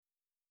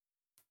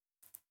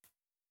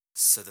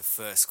So the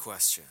first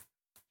question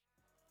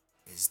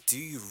is, do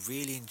you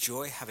really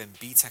enjoy having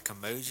BTEC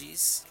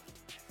emojis?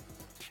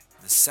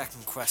 And the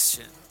second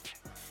question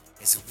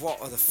is,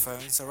 what other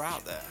phones are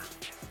out there?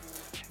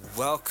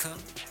 Welcome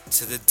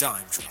to the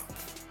Dime Drop.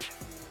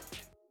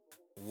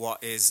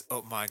 What is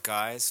up, my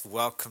guys?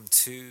 Welcome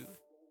to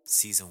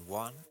Season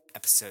 1,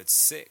 Episode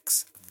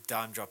 6 of the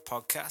Dime Drop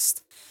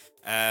Podcast.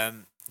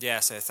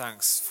 So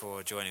thanks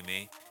for joining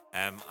me.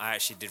 I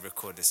actually did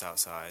record this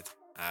outside,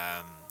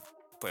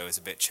 but it was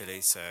a bit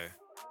chilly, so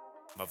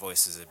my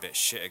voice is a bit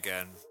shit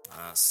again.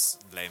 That's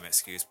a lame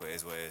excuse, but it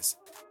is what it is.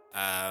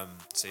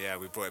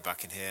 We brought it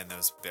back in here, and there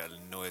was a bit of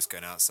noise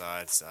going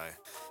outside. So I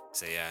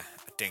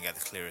didn't get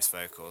the clearest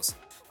vocals.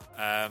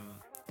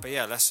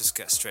 Let's just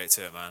get straight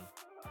to it,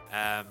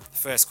 man.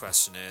 First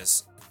question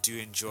is, do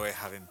you enjoy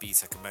having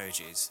BTEC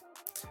emojis?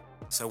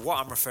 So what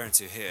I'm referring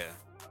to here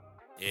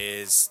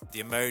is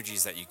the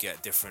emojis that you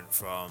get different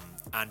from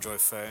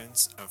Android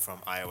phones and from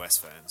iOS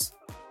phones.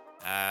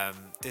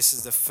 This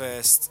is the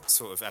first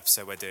sort of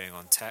episode we're doing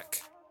on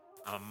tech.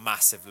 I'm a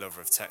massive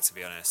lover of tech, to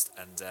be honest,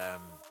 and I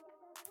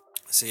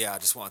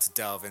just wanted to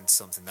delve into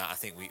something that I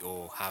think we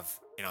all have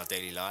in our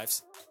daily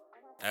lives.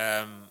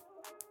 I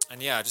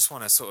just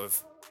want to sort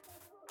of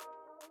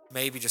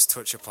maybe just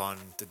touch upon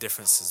the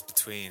differences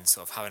between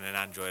sort of having an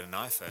Android and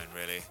an iPhone,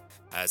 really,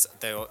 as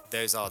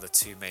those are the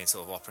two main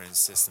sort of operating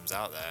systems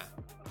out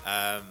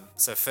there.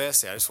 So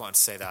firstly, I just wanted to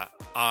say that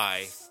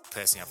I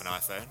personally have an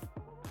iPhone.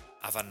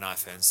 I've had an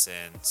iPhone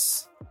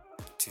since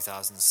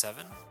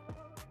 2007.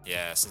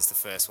 Yeah, since the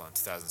first one,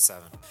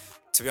 2007.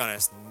 To be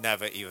honest,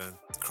 never even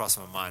crossed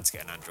my mind to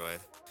get an Android.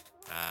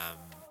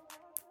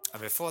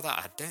 And before that,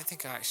 I don't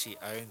think I actually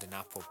owned an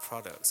Apple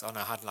product. Oh no,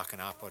 I had like an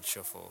iPod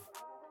Shuffle.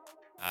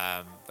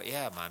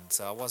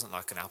 So I wasn't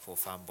like an Apple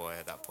fanboy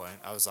at that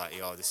point. I was like,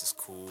 yo, this is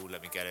cool,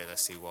 let me get it,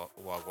 let's see what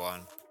I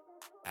want.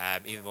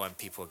 Even when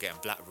people were getting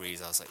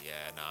Blackberries, I was like,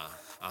 yeah, nah,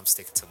 I'm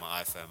sticking to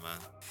my iPhone,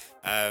 man.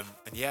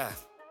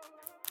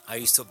 I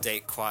used to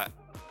update quite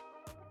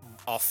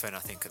often, I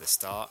think, at the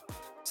start.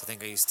 So I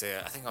think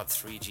I got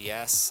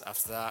 3GS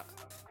after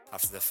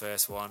the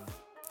first one.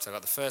 So I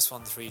got the first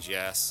one,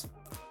 3GS.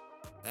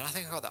 Then I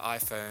think I got the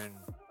iPhone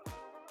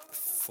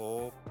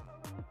 4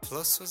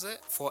 Plus, was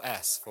it?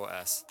 4S.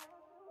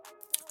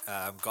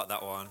 Got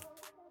that one.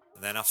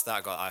 And then after that,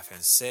 I got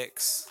iPhone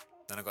 6.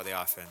 Then I got the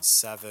iPhone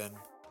 7.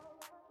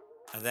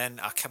 And then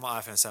I kept my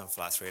iPhone 7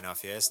 for like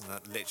 3.5 years, and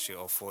that literally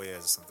all 4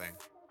 years or something.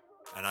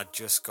 And I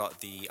just got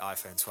the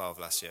iPhone 12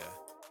 last year,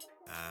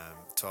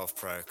 12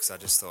 Pro, because I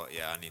just thought,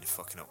 I need a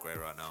fucking upgrade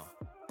right now.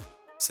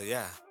 So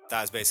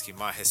that is basically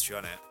my history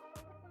on it.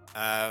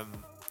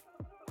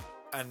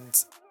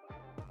 And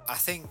I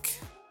think,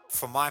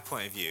 from my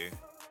point of view,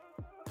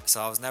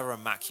 so I was never a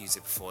Mac user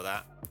before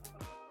that,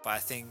 but I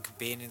think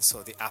being in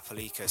sort of the Apple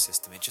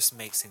ecosystem, it just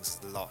makes things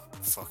a lot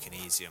fucking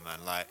easier, man.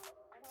 Like,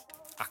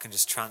 I can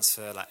just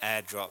transfer like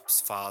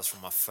AirDrops files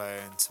from my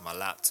phone to my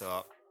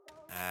laptop,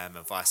 and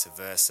vice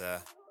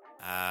versa.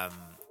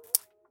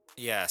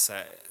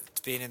 So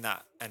being in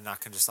that, and I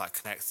can just like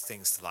connect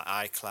things to like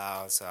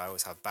iCloud, so I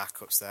always have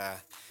backups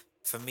there.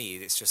 For me,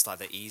 it's just like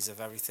the ease of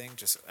everything,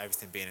 just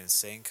everything being in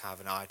sync. I have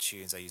an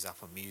iTunes, I use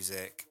Apple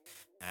Music,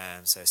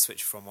 so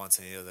switch from one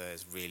to the other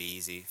is really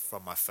easy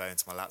from my phone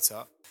to my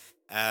laptop.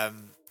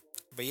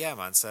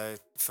 So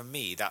for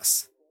me,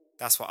 that's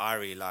what I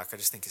really like. I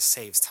just think it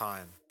saves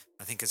time.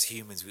 I think as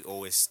humans, we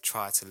always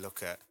try to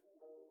look at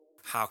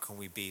how can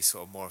we be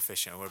sort of more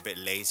efficient, and we're a bit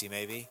lazy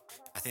maybe.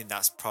 I think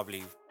that's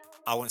probably,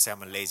 I wouldn't say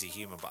I'm a lazy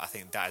human, but I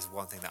think that is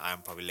one thing that I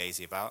am probably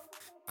lazy about.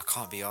 I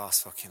can't be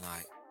arsed fucking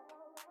like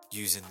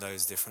using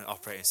those different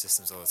operating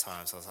systems all the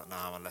time. So I was like,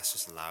 nah man, let's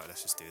just allow it,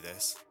 let's just do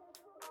this.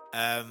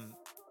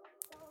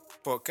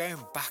 But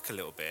going back a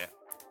little bit,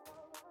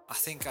 I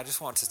think I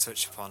just want to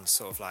touch upon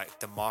sort of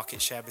like the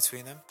market share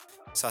between them.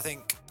 So I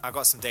think I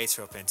got some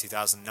data up in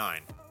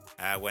 2009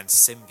 when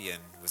Symbian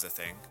was a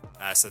thing.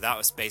 So that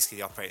was basically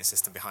the operating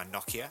system behind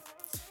Nokia.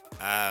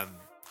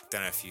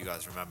 Don't know if you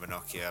guys remember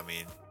Nokia. I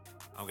mean,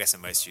 I'm guessing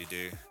most of you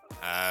do.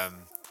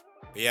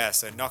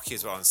 So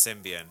Nokia's were on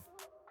Symbian.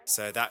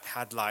 So that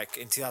had like,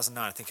 in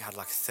 2009, I think it had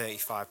like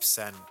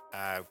 35%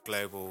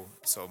 global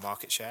sort of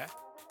market share.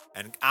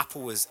 And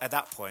Apple was, at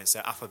that point, so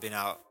Apple had been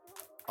out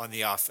in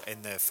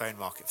the phone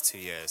market for 2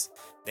 years.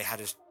 They had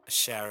a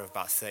share of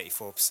about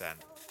 34%.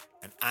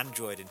 And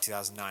Android in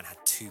 2009 had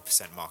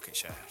 2% market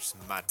share. It's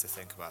mad to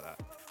think about that.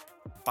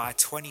 By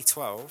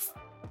 2012,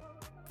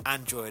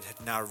 Android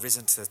had now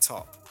risen to the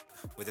top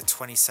with a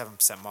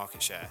 27%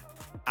 market share.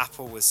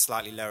 Apple was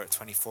slightly lower at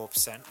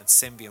 24%, and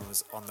Symbian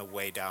was on the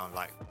way down,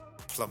 like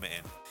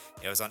plummeting.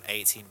 It was on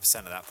 18%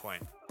 at that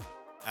point.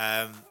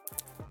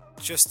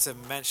 Just to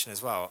mention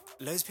as well,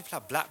 loads of people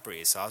have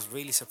Blackberries, so I was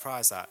really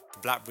surprised that the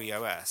BlackBerry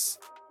OS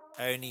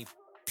only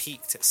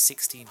peaked at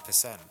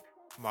 16%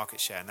 market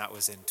share, and that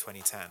was in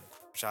 2010,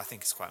 which I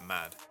think is quite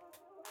mad.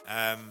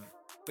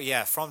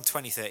 From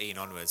 2013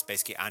 onwards,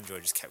 basically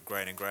Android just kept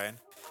growing and growing.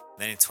 And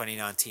then in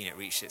 2019, it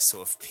reached its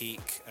sort of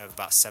peak of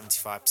about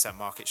 75%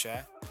 market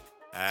share.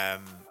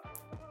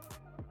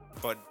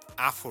 but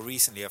Apple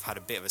recently have had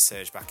a bit of a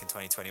surge back in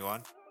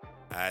 2021.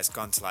 It's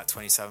gone to like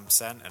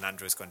 27%, and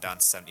Android's gone down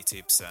to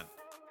 72%.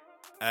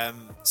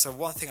 So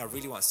one thing I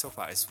really want to talk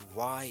about is,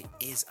 why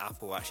is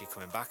Apple actually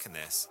coming back in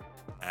this,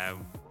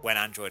 when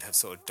Android have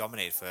sort of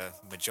dominated for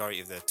the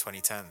majority of the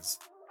 2010s?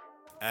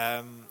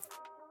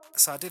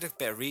 So I did a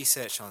bit of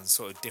research on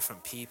sort of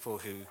different people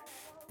who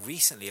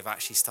recently have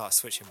actually started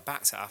switching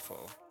back to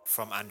Apple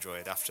from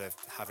Android after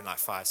having like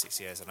 5-6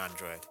 years on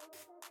Android.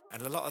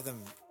 And a lot of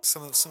them,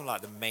 some of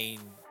like the main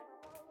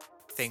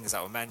things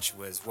that were mentioned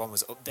was, one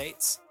was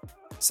updates.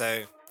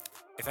 So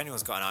if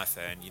anyone's got an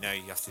iPhone, you know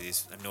you have to do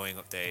these annoying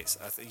updates.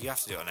 You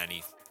have to do it on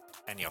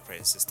any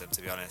operating system,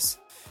 to be honest.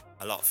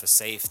 A lot for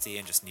safety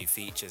and just new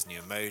features, new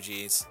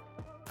emojis.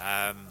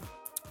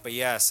 But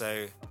yeah,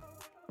 so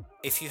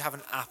if you have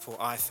an Apple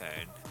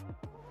iPhone,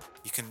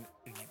 you can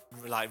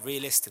like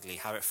realistically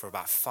have it for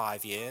about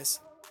 5 years,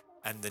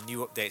 and the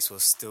new updates will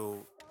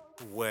still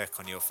work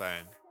on your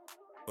phone.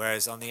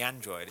 Whereas on the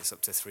Android, it's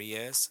up to 3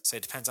 years. So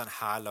it depends on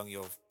how long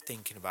you're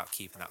thinking about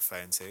keeping that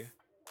phone to.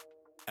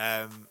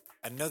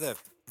 Another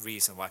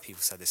reason why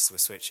people said this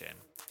was switching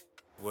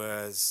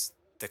was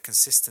the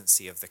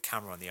consistency of the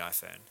camera on the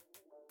iPhone.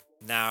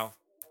 Now,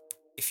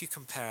 if you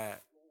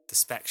compare the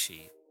spec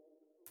sheet,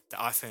 the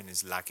iPhone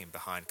is lagging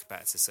behind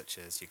competitors such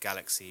as your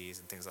Galaxies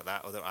and things like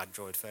that, other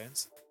Android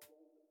phones.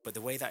 But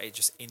the way that it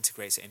just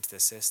integrates it into the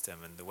system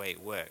and the way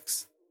it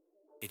works,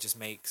 it just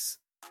makes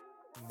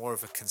more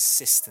of a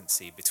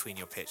consistency between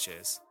your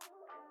pictures.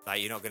 Like,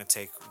 you're not going to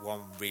take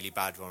one really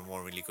bad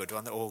one really good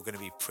one. They're all going to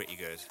be pretty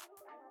good,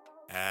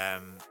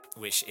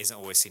 which isn't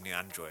always seen in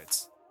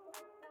Androids.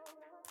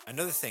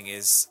 Another thing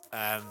is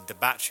the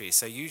battery.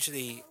 So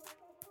usually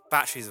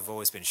batteries have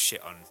always been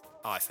shit on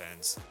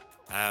iPhones,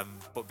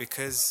 but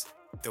because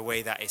the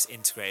way that it's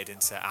integrated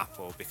into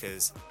Apple,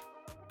 because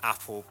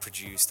Apple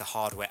produced the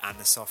hardware and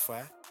the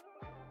software,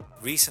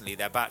 recently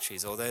their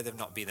batteries, although they've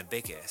not been the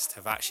biggest,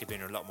 have actually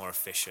been a lot more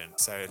efficient.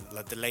 So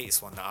like the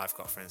latest one that I've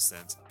got, for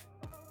instance,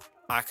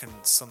 I can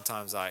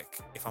sometimes, like,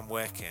 if I'm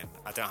working,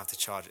 I don't have to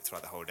charge it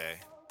throughout the whole day,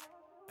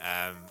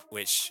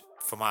 which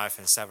for my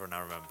iPhone 7, I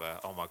remember,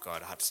 oh my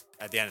god, I had to,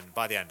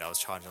 by the end I was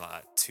charging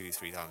like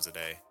 2-3 times a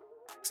day,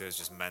 because it was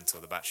just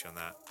mental, the battery on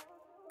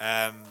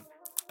that.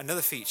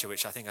 Another feature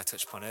which I think I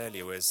touched upon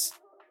earlier was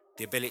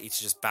the ability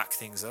to just back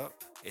things up.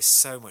 It's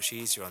so much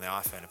easier on the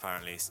iPhone,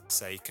 apparently.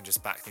 So you can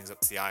just back things up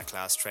to the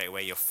iCloud straight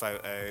away, your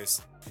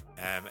photos,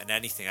 and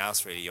anything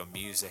else really, your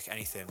music,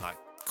 anything like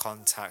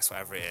contacts,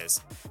 whatever it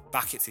is,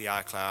 back it to the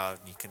iCloud,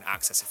 and you can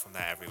access it from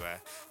there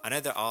everywhere. I know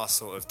there are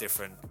sort of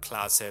different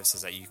cloud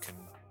services that you can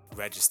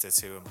register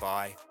to and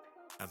buy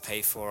and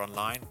pay for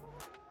online,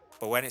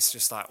 but when it's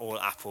just like all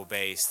Apple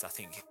based, I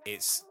think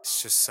it's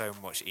just so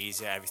much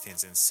easier.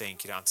 Everything's in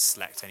sync. You don't have to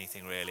select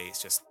anything really.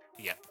 It's just,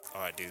 yeah,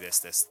 all right, do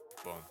this,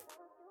 boom.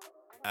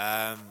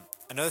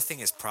 Another thing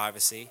is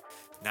privacy.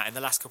 Now, in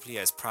the last couple of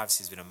years,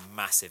 privacy has been a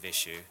massive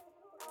issue.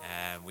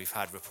 We've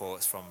had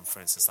reports from, for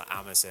instance, like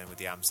Amazon with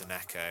the Amazon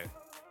Echo.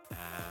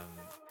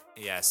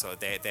 So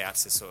they had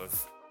to sort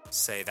of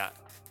say that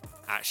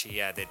actually,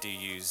 yeah, they do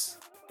use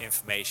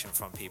information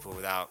from people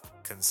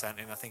without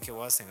consenting. I think it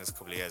was a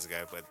couple of years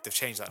ago, but they've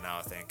changed that now,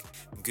 I think.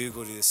 And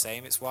Google do the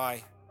same. It's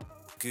why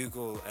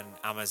Google and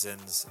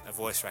Amazon's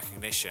voice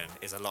recognition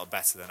is a lot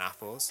better than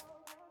Apple's,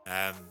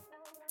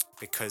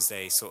 because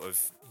they sort of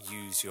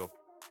use your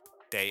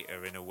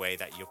data in a way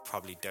that you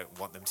probably don't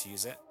want them to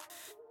use it.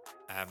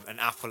 And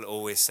Apple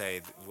always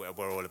say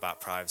we're all about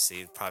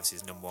privacy. Privacy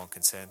is number one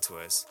concern to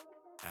us.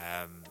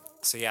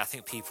 So yeah, I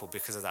think people,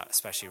 because of that,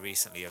 especially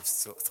recently, have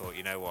thought,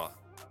 you know what,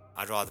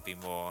 I'd rather be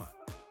more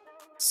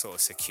sort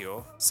of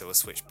secure, so we'll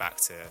switch back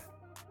to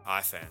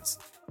iPhones.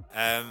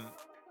 And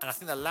I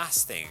think the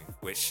last thing,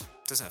 which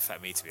doesn't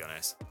affect me to be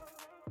honest,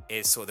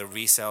 is sort of the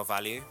resale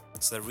value.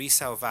 So the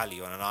resale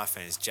value on an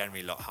iPhone is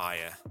generally a lot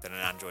higher than an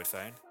Android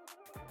phone.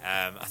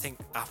 I think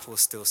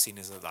Apple's still seen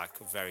as a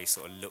very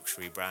sort of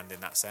luxury brand in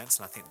that sense,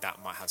 and I think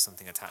that might have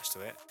something attached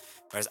to it,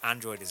 whereas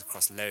Android is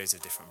across loads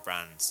of different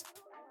brands.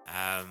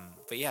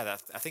 But yeah,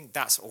 I think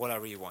that's all I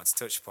really want to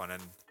touch upon,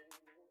 and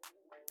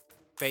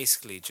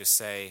basically just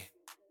say,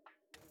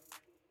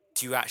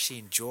 do you actually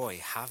enjoy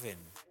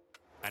having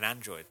an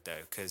Android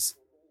though? Because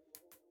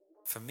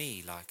for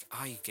me,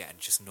 I get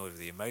just annoyed with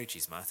the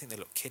emojis, man. I think they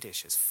look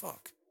kiddish as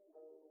fuck.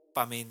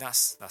 But I mean,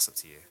 that's up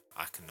to you.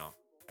 I cannot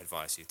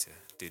advise you to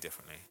do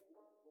differently.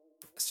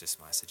 That's just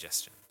my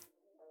suggestion.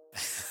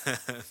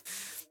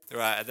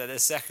 Right, the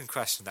second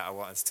question that I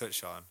wanted to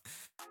touch on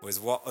was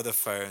what other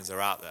phones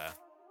are out there.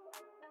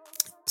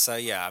 So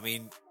yeah, I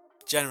mean,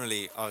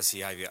 generally, obviously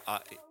you have your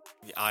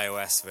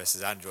iOS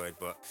versus Android,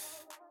 but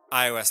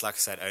iOS, like I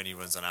said, only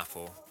runs on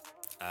Apple,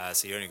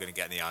 so you're only going to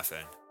get in the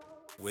iPhone.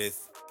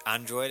 With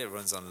Android, it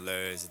runs on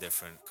loads of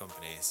different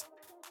companies.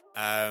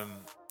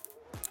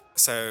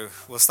 So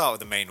we'll start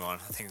with the main one.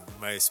 I think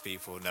most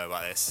people know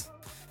about this.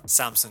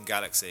 Samsung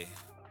Galaxy.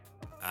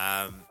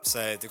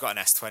 So they've got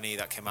an S20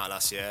 that came out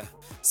last year.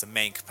 It's the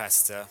main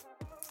competitor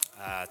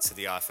to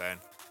the iPhone.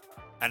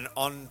 And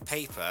on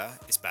paper,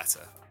 it's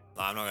better.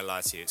 I'm not going to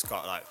lie to you. It's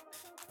got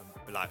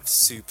like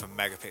super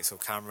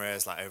megapixel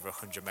cameras, like over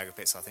 100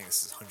 megapixels. I think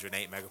it's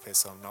 108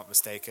 megapixels, if I'm not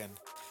mistaken.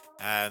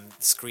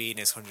 Screen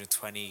is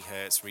 120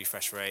 hertz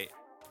refresh rate,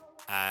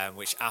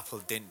 which Apple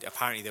didn't.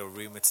 Apparently, they were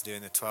rumored to do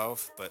in the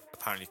 12, but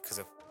apparently because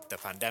of the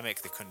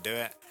pandemic, they couldn't do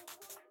it.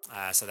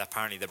 So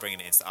apparently they're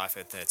bringing it into the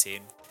iPhone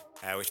 13,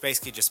 which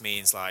basically just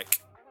means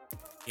like,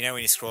 you know,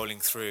 when you're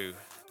scrolling through,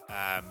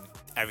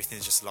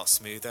 everything's just a lot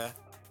smoother,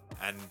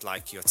 and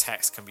like your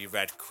text can be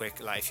read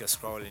quick. Like if you're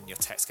scrolling, your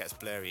text gets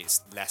blurry.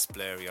 It's less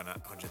blurry on a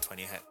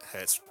 120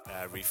 hertz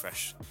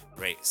refresh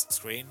rate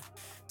screen.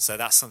 So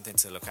that's something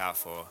to look out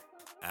for.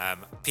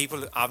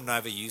 People, I've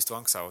never used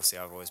one because obviously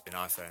I've always been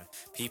iPhone.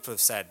 People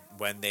have said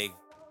when they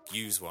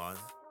use one,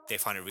 they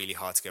find it really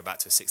hard to go back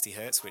to 60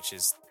 hertz, which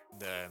is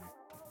the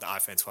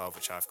iPhone 12,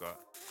 which I've got.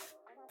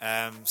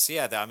 So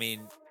yeah, I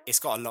mean, it's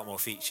got a lot more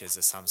features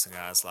that Samsung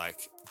has.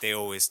 Like they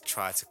always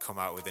try to come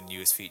out with the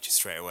newest features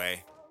straight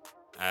away.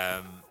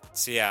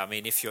 So yeah, I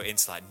mean, if you're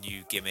into like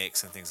new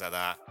gimmicks and things like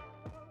that,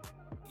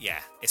 yeah,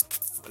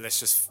 let's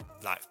just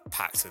like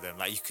packed with them.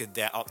 Like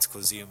their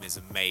optical zoom is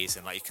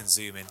amazing. Like you can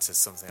zoom into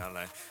something, I don't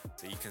know,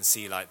 so you can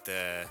see like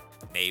the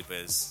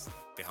neighbors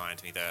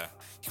behind me there.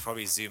 You can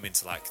probably zoom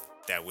into like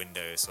their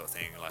windows sort of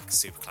thing, like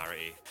super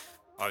clarity.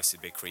 Obviously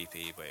a bit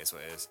creepy, but it's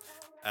what it is.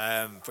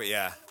 But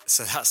yeah,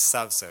 so that's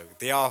Samsung.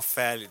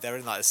 They're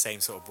in like the same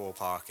sort of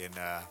ballpark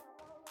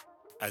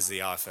as the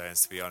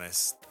iPhones, to be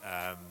honest.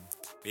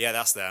 But yeah,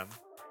 that's them.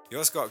 You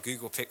also got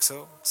Google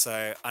Pixel.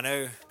 So I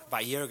know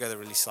about a year ago they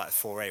released like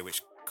 4A,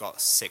 which got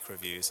sick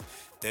reviews.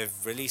 They've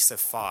released a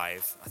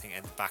 5, I think,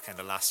 in the back end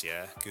of last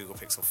year, Google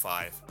Pixel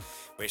 5,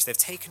 which they've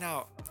taken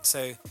out.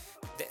 So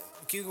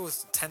Google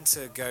tend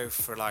to go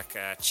for like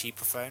a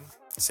cheaper phone.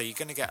 So you're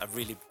going to get a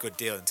really good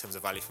deal in terms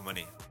of value for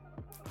money.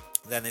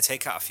 Then they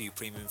take out a few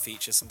premium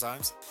features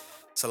sometimes.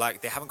 So like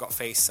they haven't got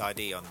Face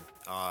ID on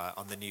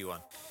the new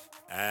one.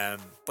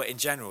 But in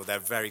general, they're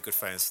very good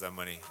phones for their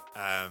money.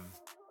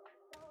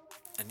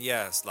 And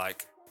yeah, it's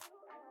like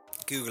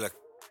Google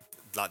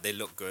like they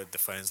look good, the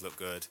phones look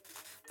good,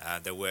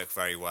 they work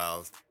very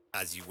well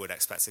as you would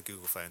expect a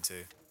Google phone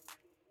to,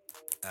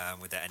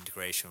 with their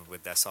integration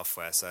with their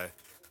software. So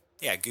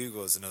yeah,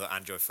 Google's another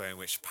Android phone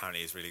which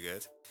apparently is really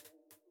good.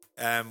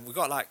 We've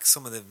got like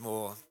some of the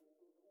more,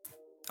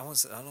 I'm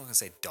not going to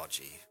say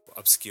dodgy, but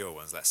obscure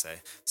ones, let's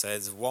say. So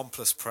there's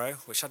OnePlus Pro,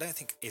 which I don't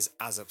think is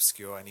as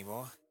obscure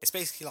anymore. It's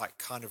basically like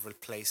kind of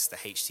replaced the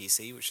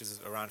HTC, which is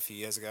around a few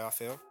years ago, I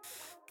feel.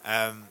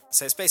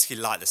 So it's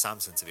basically like the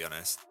Samsung, to be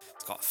honest.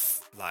 It's got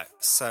like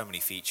so many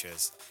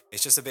features.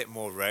 It's just a bit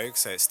more rogue,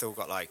 so it's still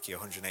got like your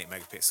 108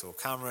 megapixel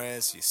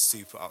cameras, your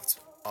super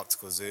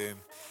optical zoom,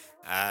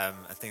 and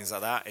things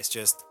like that. It's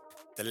just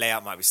the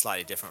layout might be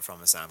slightly different from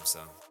the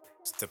Samsung.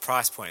 The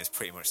price point is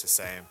pretty much the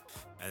same,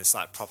 and it's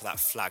like proper that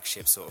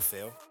flagship sort of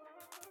feel.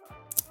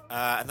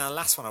 And then the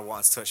last one I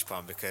wanted to touch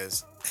upon,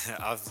 because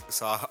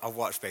I've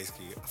watched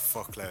basically a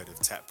fuckload of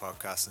tech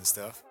podcasts and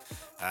stuff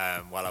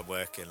while I'm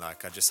working.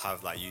 Like I just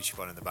have like YouTube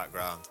on in the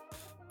background.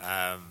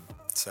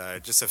 So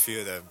just a few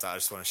of them that I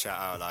just want to shout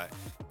out, like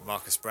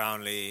Marcus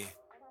Brownlee,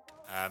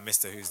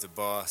 Mr. Who's the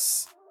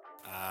Boss,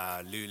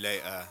 Lou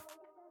Later.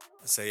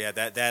 So yeah,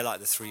 they're like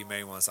the three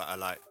main ones that I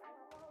like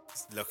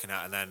looking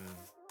at, and then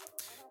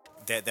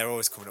they're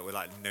always coming up with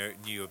like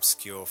new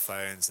obscure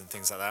phones and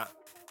things like that.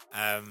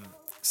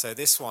 So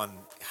this one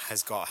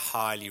has got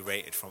highly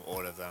rated from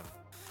all of them.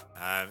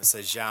 So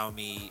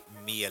Xiaomi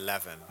Mi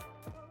 11.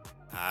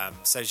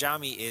 So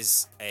Xiaomi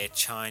is a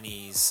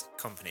Chinese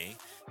company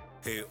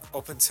who,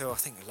 up until I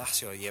think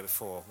last year or the year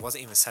before,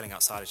 wasn't even selling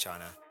outside of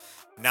China.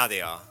 Now they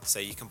are, so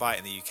you can buy it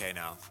in the UK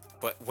now.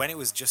 But when it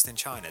was just in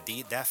China,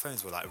 their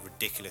phones were like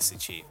ridiculously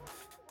cheap.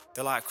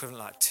 They're like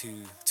equivalent like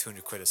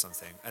 200 quid or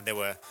something, and they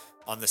were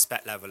on the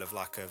spec level of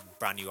like a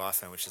brand new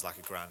iPhone, which is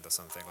like £1,000 or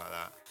something like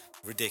that.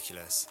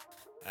 Ridiculous.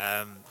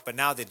 But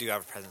now they do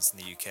have a presence in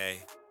the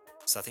UK,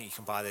 so I think you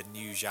can buy the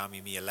new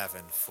Xiaomi Mi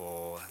 11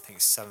 for I think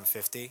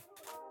 $750,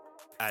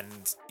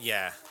 and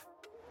yeah,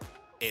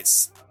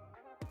 it's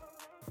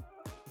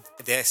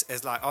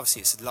like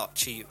obviously it's a lot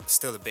cheap,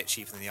 still a bit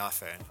cheaper than the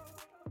iPhone,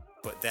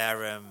 but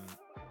their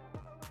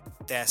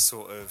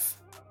sort of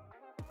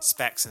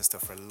specs and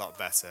stuff are a lot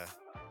better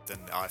than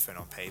the iPhone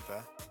on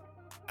paper.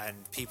 And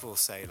people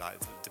say, like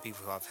the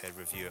people who I've heard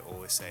review it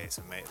always say it's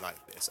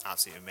it's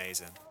absolutely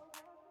amazing.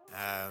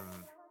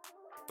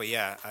 But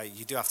yeah,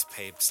 you do have to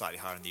pay slightly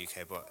higher in the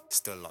UK, but it's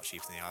still a lot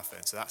cheaper than the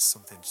iPhone. So that's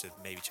something to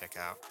maybe check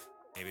out,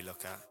 maybe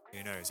look at.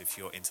 Who knows if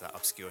you're into that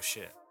obscure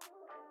shit.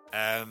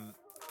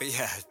 But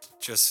yeah,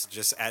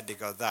 just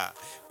ending on that,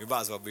 we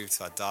might as well move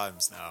to our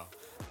dimes now.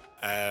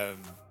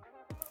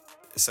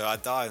 So our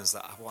dimes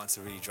that I wanted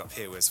to really drop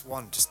here was,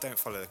 one, just don't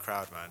follow the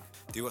crowd, man.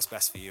 Do what's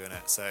best for you in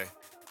it. So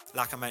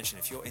like I mentioned,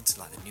 if you're into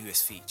like the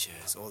newest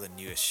features or the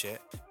newest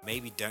shit,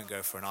 maybe don't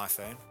go for an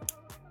iPhone.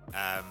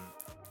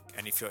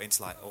 And if you're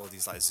into like all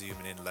these like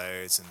zooming in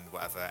loads and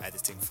whatever,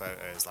 editing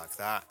photos like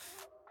that,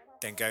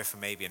 then go for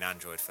maybe an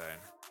Android phone.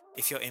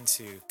 if you're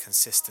into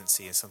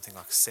consistency and something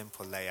like a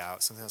simple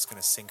layout, something that's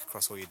going to sync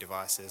across all your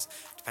devices,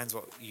 depends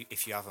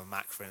if you have a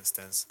Mac, for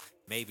instance,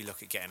 maybe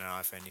look at getting an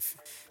iPhone. If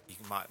you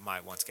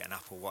might want to get an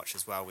Apple Watch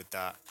as well with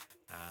that,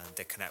 and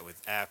they connect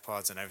with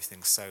AirPods and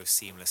everything so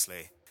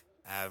seamlessly.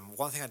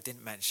 One thing I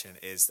didn't mention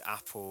is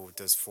Apple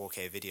does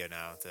 4K video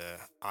now. The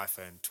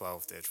iPhone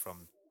 12 did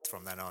from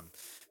then on.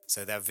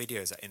 So their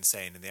videos are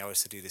insane, and they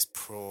also do this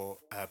Pro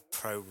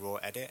RAW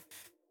edit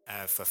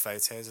for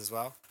photos as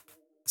well.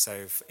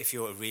 So if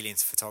you're really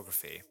into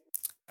photography,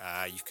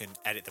 you can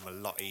edit them a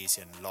lot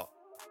easier and a lot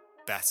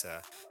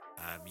better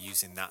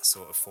using that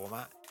sort of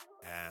format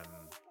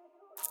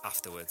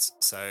afterwards.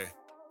 So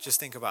just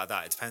think about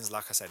that. It depends,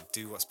 like I said,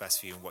 do what's best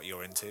for you and what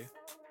you're into.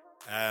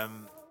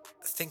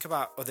 Think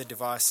about other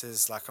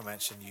devices, like I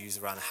mentioned, use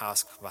around the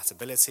house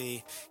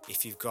compatibility.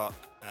 If you've got,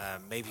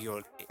 maybe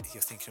you're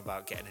thinking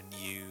about getting a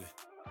new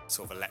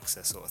sort of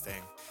Alexa sort of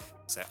thing.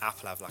 So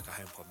Apple have like a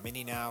HomePod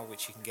Mini now,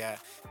 which you can get.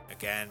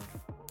 Again,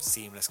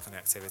 seamless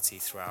connectivity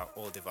throughout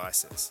all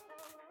devices.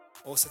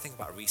 Also think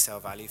about resale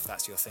value if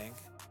that's your thing.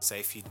 So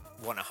if you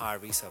want a higher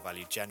resale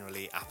value,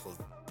 generally Apple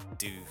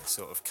do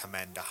sort of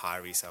commend a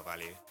higher resale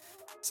value.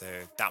 So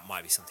that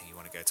might be something you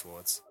want to go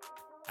towards.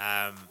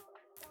 And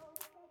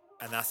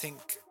I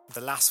think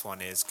the last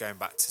one is going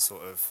back to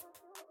sort of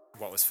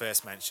what was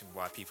first mentioned,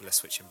 why people are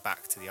switching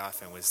back to the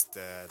iPhone, was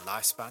the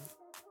lifespan.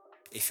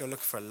 If you're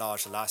looking for a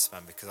larger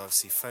lifespan, because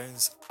obviously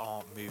phones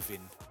aren't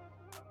moving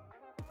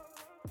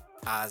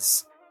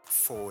as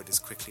forward as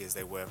quickly as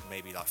they were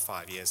maybe like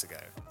 5 years ago,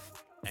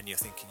 and you're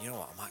thinking, you know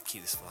what, I might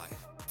keep this for like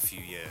a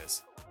few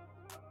years.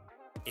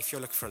 If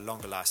you're looking for a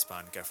longer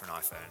lifespan, go for an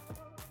iPhone,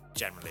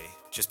 generally,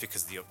 just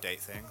because of the update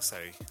thing. So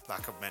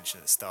like I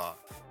mentioned at the start,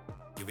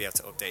 you'll be able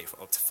to update for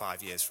up to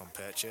 5 years from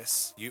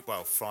purchase.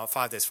 From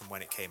 5 years from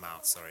when it came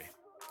out, sorry.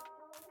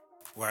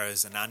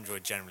 Whereas an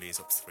Android generally is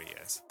up to 3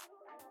 years.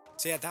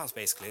 So yeah, that was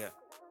basically it.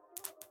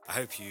 I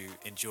hope you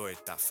enjoyed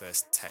that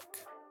first tech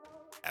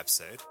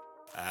episode.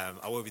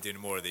 I will be doing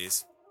more of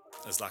these,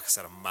 as like I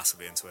said, I'm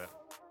massively into it.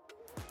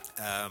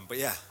 But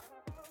yeah,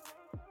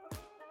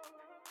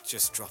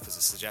 just drop us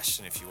a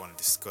suggestion if you want to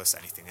discuss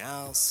anything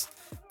else.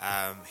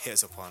 Hit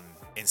us up on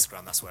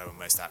Instagram, that's where we're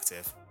most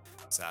active.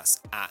 So that's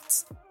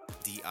at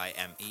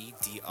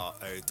DIMEDROPP.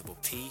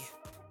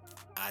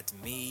 Add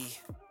me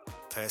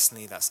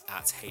personally, that's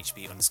at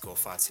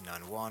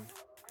HB_5291.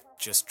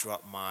 Just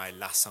dropped my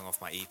last song off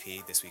my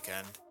EP this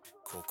weekend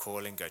called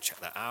Calling. Go check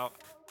that out.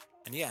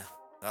 And yeah,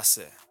 that's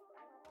it.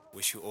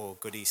 Wish you all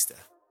good Easter.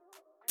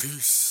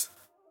 Peace.